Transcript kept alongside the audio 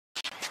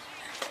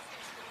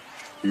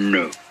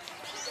No.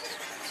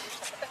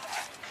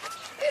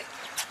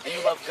 Do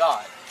you love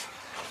God?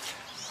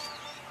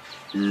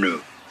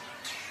 No.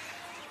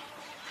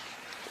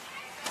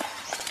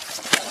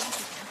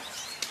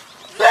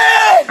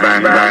 Ben!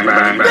 Bang, bang, bang,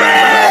 bang,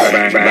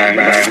 bang, bang, bang,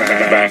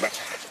 bang, bang.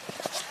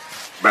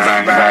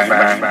 Bang, bang,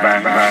 bang,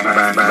 bang, bang,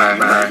 bang, bang,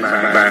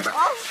 bang, bang.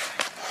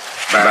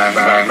 Bang,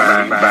 bang,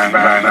 bang, bang, bang,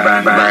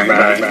 bang, bang,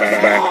 bang,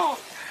 bang.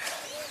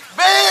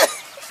 Ben!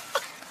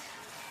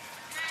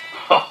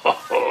 Ho, ho,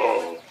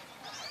 ho.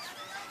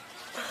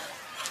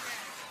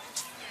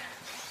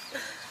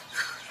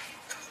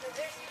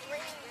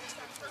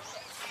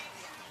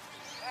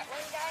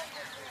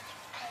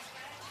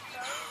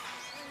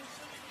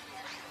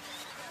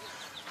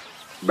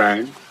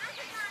 Bang.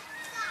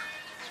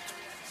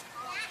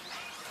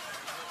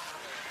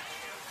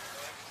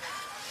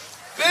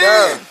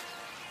 Ben!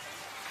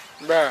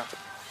 Bruh.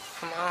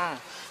 Come on.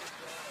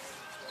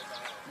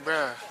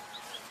 Bruh.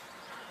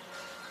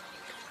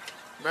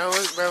 Bro,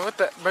 what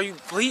the? Bro, you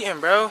bleeding,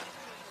 bro.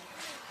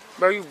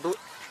 Bro, you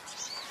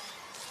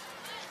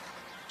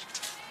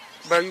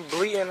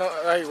bleeding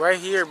like right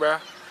here, bro.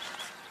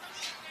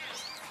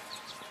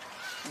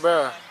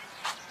 Bro.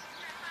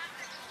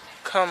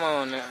 Come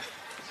on now.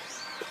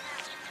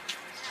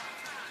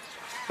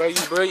 Bro,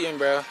 you bleeding,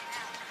 bro.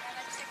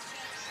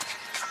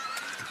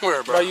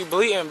 Where, bro? Bro, you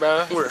bleeding,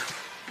 bro. Where?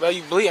 Bro,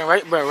 you bleeding,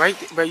 right, bro?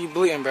 Bro, you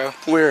bleeding, bro.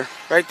 Where?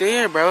 Right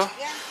there, bro.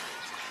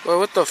 Bro,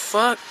 what the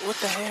fuck? What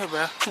the hell,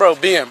 bro? Bro,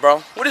 Ben,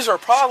 bro. What is your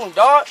problem,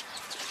 dog?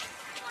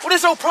 What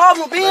is your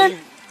problem, Ben?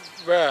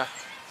 Bro.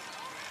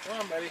 Come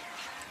on, buddy.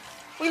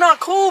 We not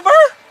cool, bro?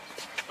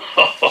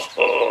 Ho, ho,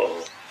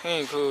 ho. He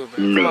ain't cool,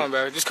 bro. No. Come on,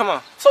 bro. Just come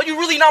on. So you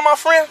really not my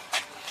friend?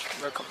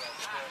 Bro, come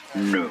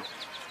No.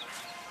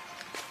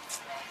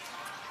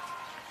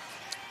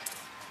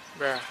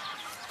 Bro.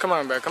 Come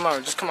on, bro. Come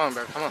on. Just come on,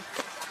 bro. Come on.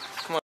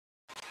 Come on.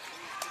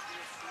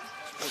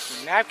 Make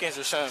some napkins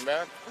or something,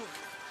 bro.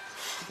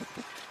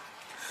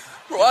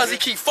 Bro, why does he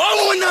keep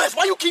following us?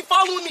 Why you keep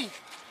following me?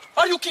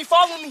 Why you keep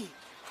following me?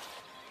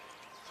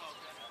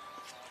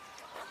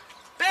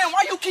 Ben,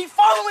 why you keep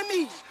following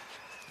me?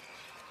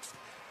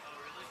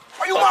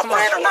 Are you my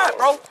friend or not,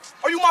 bro?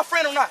 Are you my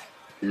friend or not?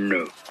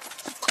 No.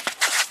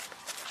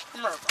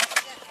 Come here, bro.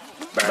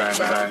 Bang,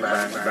 bang,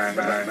 bang, bang, bang,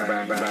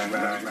 bang, bang,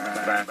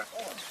 bang, bang.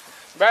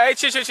 Bro, hey,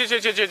 chill, hey, chill, hey,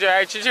 chill.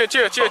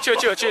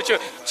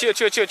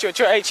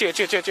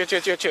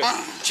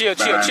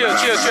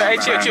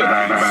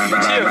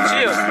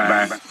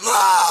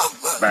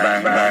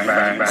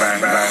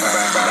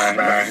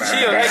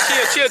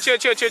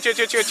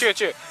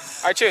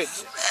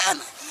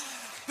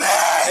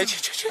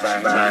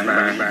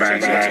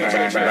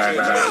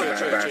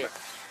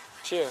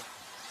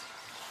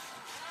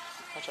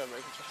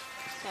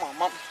 Come on,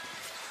 mom.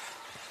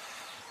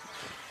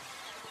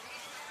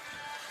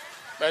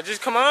 Bro,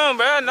 just come on,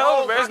 bro.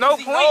 No, bro. There's no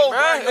point,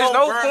 bro. There's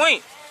no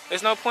point.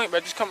 There's no point, bro.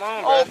 Just come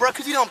on, bro. Oh, bro,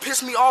 because you don't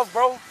piss me off,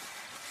 bro.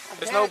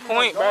 There's no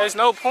point, bro. There's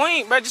no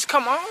point, bro. Just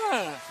come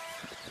on.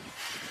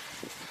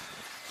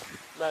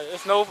 Bro,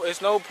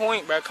 it's no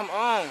point, bro. Come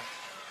on.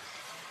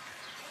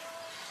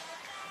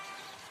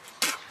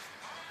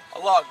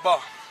 Allah Akbar.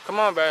 Come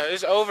on, bro.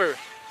 It's over.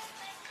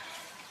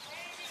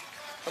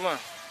 Come on.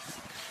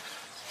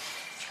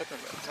 Tripping,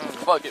 bro. Come on,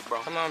 bro. Fuck it,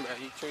 bro. Come on, bro.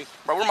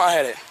 Bro, where my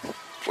head at?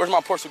 Where's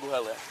my Portugal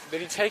head at? Did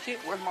he take it?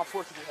 Where's my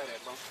Portugal head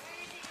at, bro?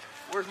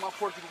 Where's my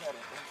Portugal head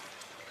at, bro?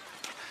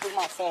 Where's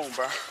my phone,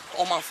 bro?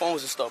 All my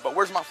phones and stuff, but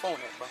where's my phone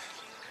at, bro?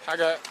 I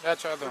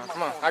got your other one.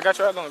 Come on. I got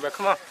your other one, bro.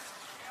 Come on.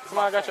 Come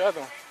on, I got your other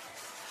one.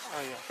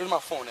 Oh, yeah. Where's my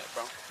phone at,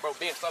 bro? Bro,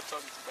 Ben, stop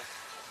talking to me, bro.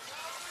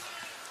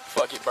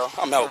 Fuck it, bro.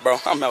 I'm out, bro.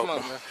 I'm out,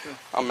 bro.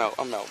 I'm out,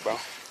 bro.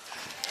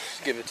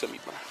 Just give it to me,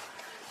 bro.